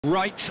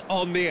Right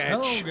on the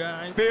edge. Hello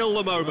guys, feel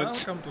the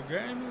moment. Welcome to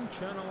gaming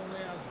channel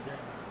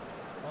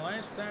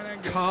Leicester.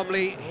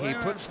 Calmly, he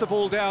puts the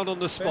ball down on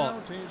the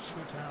spot. Penalty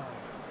shootout.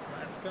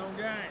 Let's go,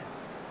 guys.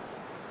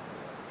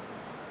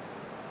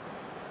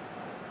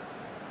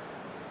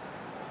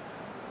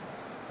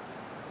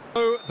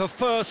 So, the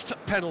first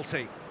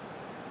penalty.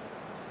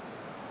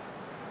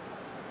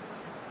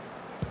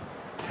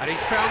 And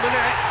he's found the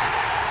net.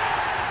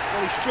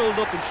 Well, he strolled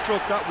up and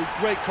struck that with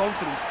great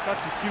confidence.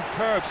 That's a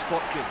superb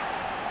spot kick.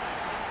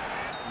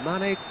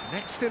 Mane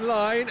next in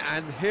line,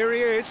 and here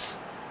he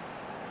is.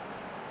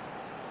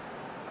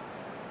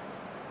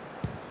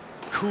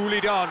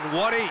 Coolly done,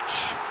 one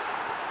each.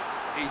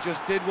 He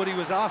just did what he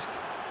was asked.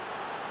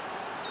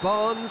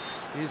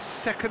 Barnes is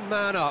second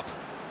man up.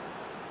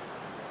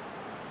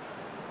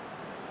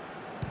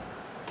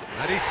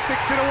 And he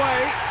sticks it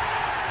away.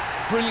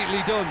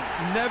 Brilliantly done.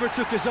 Never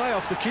took his eye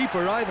off the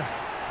keeper either.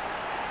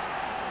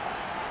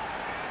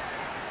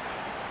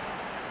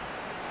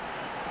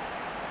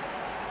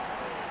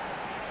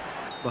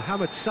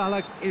 Mohamed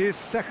Salah is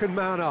second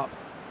man up.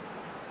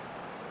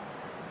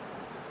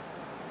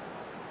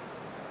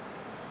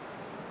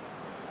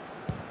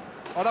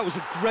 Oh, that was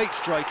a great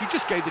strike. He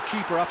just gave the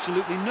keeper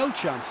absolutely no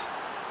chance.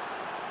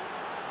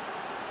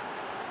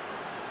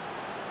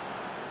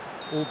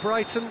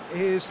 Brighton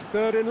is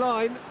third in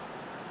line.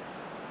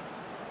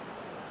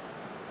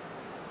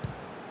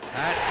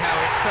 That's how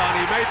it's done.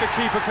 He made the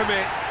keeper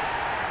commit.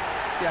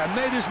 Yeah,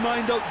 made his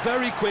mind up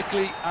very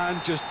quickly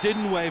and just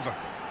didn't waver.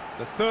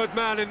 The third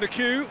man in the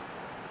queue.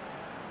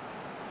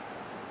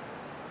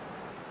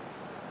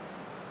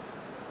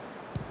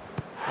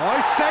 Oh,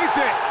 he saved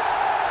it!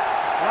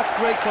 Well, that's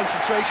great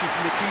concentration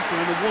from the keeper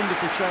and a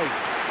wonderful save.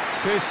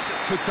 This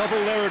to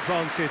double their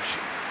advantage.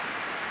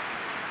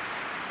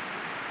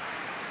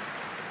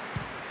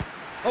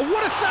 Oh,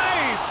 what a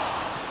save!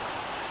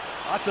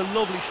 That's a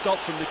lovely stop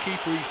from the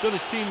keeper. He's done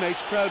his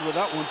teammates proud with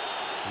that one.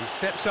 He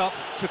steps up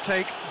to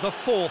take the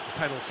fourth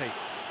penalty.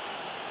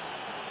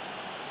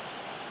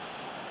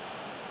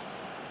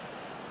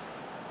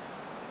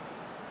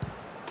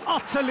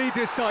 Utterly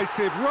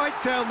decisive, right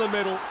down the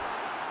middle.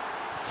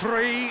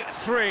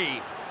 3-3.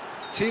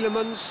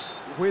 Tielemans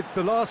with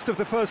the last of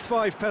the first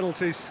 5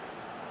 penalties.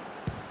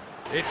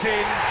 It's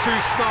in, too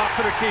smart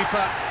for the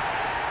keeper.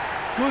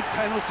 Good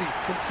penalty,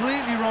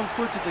 completely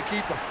wrong-footed the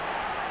keeper.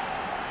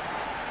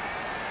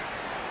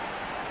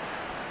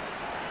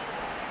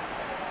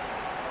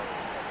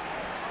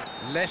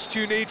 Lest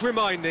you need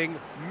reminding,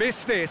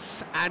 miss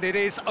this and it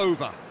is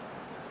over.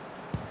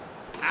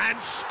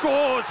 And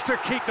scores to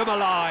keep them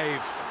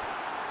alive.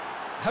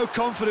 How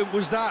confident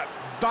was that?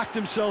 Backed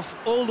himself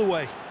all the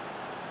way.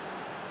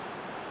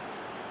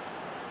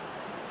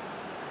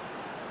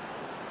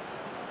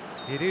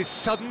 It is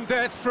sudden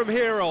death from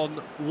here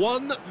on.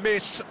 One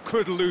miss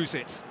could lose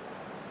it.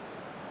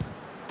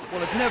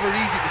 Well, it's never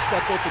easy to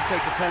step up and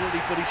take a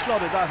penalty, but he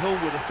slotted that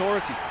home with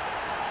authority.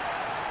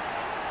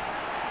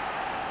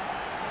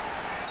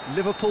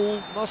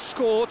 Liverpool must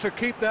score to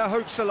keep their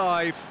hopes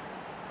alive.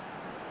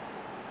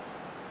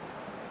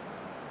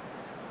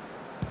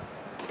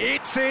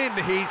 It's in,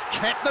 he's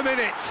kept them in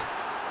it.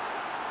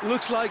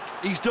 Looks like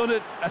he's done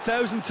it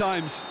 1,000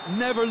 times.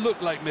 Never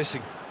looked like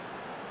missing.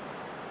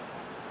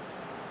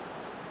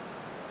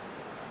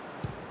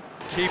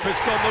 Keeper's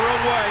gone the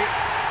wrong way.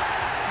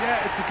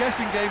 Yeah, it's a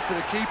guessing game for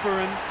the keeper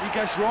and he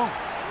guessed wrong.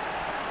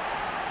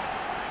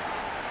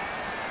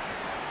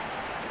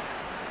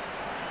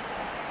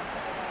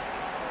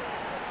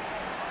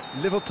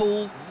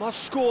 Liverpool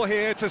must score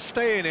here to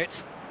stay in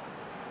it.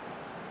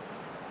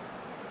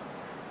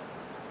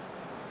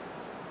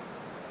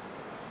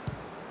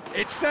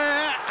 It's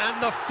there,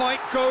 and the fight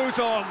goes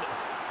on.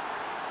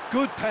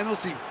 Good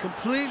penalty,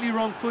 completely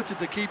wrong-footed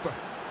the keeper.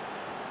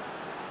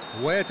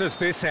 Where does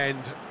this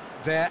end?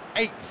 Their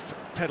 8th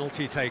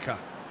penalty taker.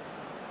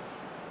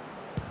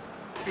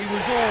 He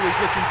was always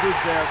looking good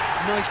there.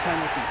 Nice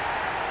penalty.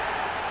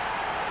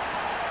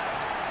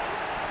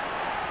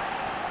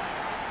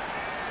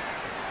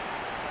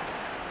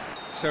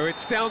 So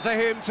it's down to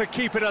him to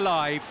keep it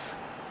alive.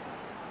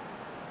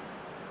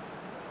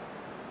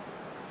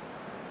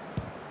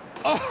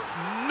 Oh,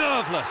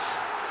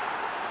 nerveless.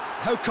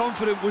 How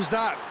confident was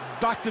that?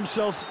 Backed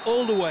himself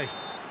all the way.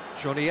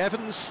 Johnny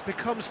Evans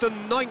becomes the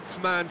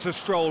 9th man to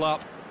stroll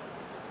up.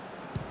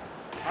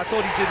 I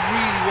thought he did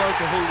really well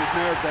to hold his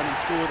nerve then and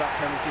score that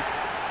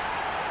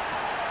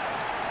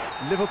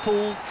penalty.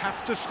 Liverpool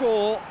have to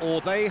score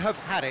or they have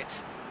had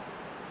it.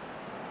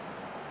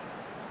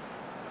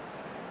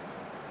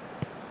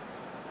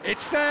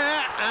 It's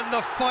there, and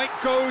the fight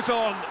goes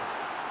on.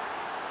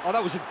 Oh,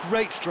 that was a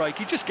great strike.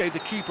 He just gave the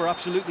keeper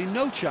absolutely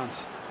no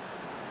chance.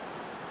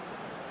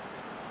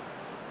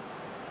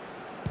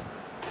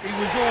 He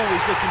was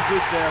always looking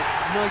good there.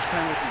 Nice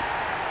penalty.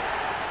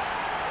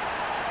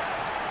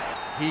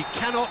 He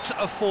cannot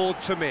afford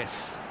to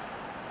miss.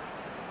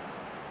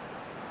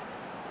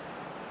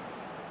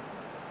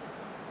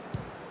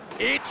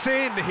 It's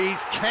in,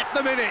 he's kept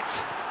them in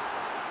it.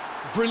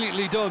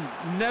 Brilliantly done.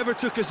 Never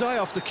took his eye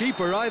off the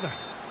keeper either.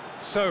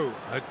 So,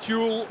 a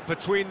duel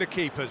between the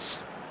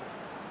keepers.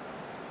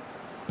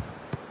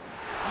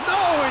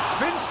 No,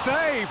 it's been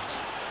saved!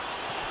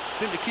 I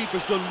think the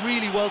keeper's done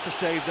really well to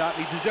save that,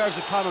 and he deserves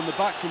a pat on the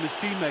back from his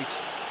teammates.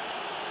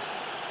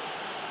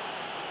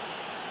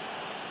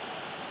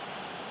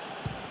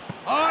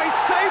 Oh, he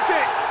saved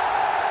it!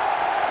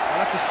 Well,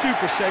 that's a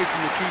super save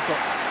from the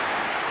keeper.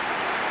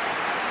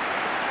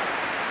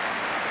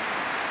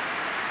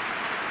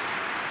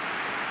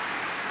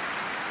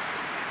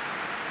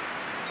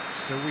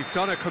 So we've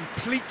done a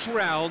complete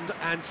round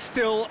and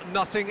still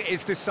nothing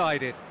is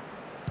decided.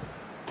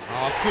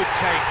 Oh, good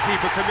take,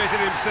 keeper committed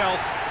himself.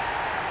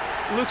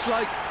 Looks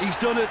like he's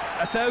done it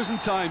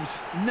 1,000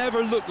 times,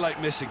 never looked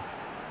like missing.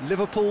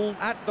 Liverpool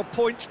at the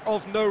point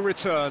of no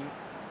return.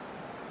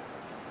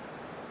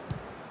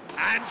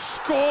 And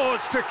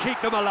scores to keep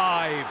them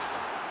alive.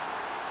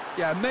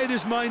 Yeah, made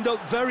his mind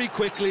up very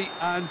quickly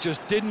and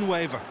just didn't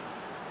waver.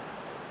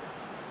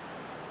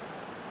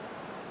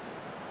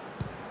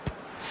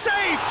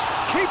 Saved!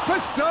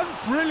 Keeper's done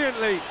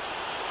brilliantly.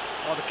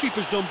 Oh, the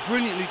keeper's done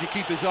brilliantly to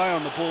keep his eye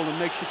on the ball and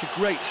make such a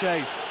great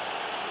save.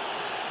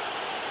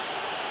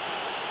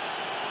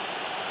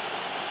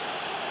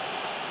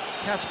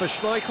 Kasper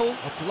Schmeichel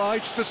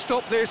obliged to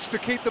stop this to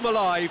keep them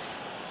alive.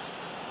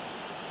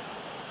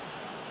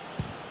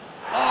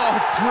 Oh,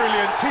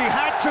 brilliant! He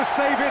had to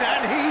save it,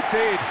 and he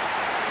did.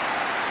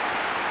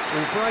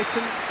 Well,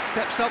 Brighton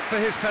steps up for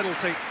his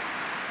penalty.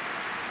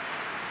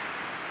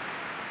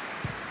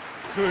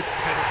 Good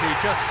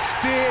penalty, just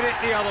steered it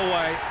the other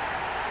way.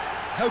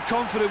 How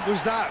confident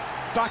was that?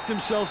 Backed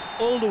himself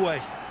all the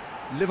way.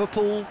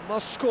 Liverpool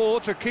must score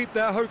to keep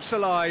their hopes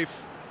alive.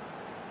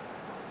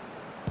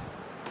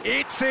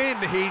 It's in,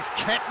 he's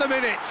kept them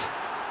in it.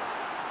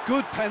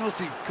 Good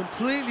penalty,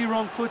 completely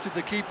wrong-footed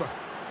the keeper.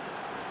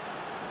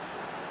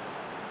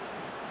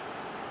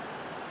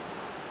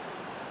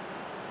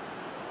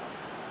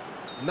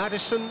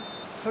 Maddison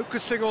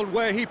focusing on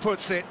where he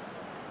puts it.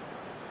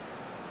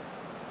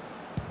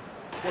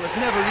 Well, it's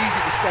never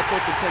easy to step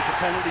up and take a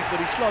penalty, but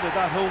he slotted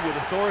that home with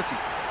authority.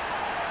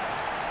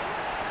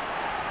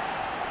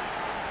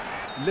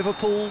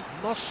 Liverpool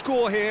must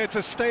score here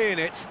to stay in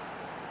it.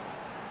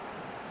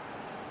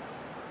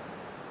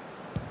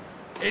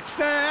 It's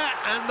there,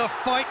 and the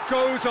fight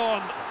goes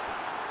on.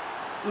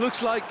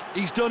 Looks like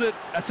he's done it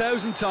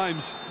 1,000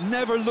 times,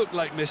 never looked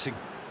like missing.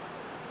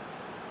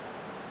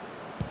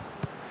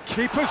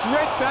 Keeper's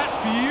read that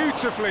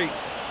beautifully.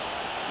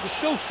 He was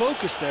so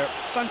focused there.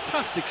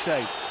 Fantastic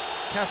save.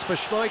 Kasper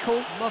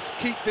Schmeichel must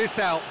keep this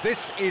out.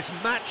 This is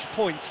match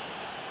point.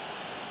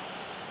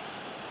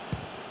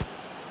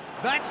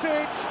 That's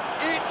it.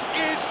 It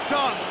is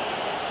done.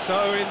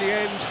 So in the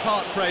end,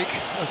 heartbreak.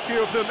 A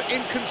few of them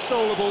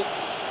inconsolable.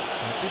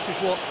 And this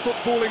is what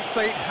footballing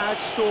fate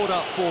had stored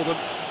up for them.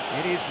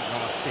 It is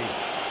nasty.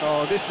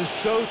 Oh, this is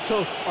so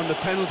tough on the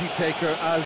penalty taker, as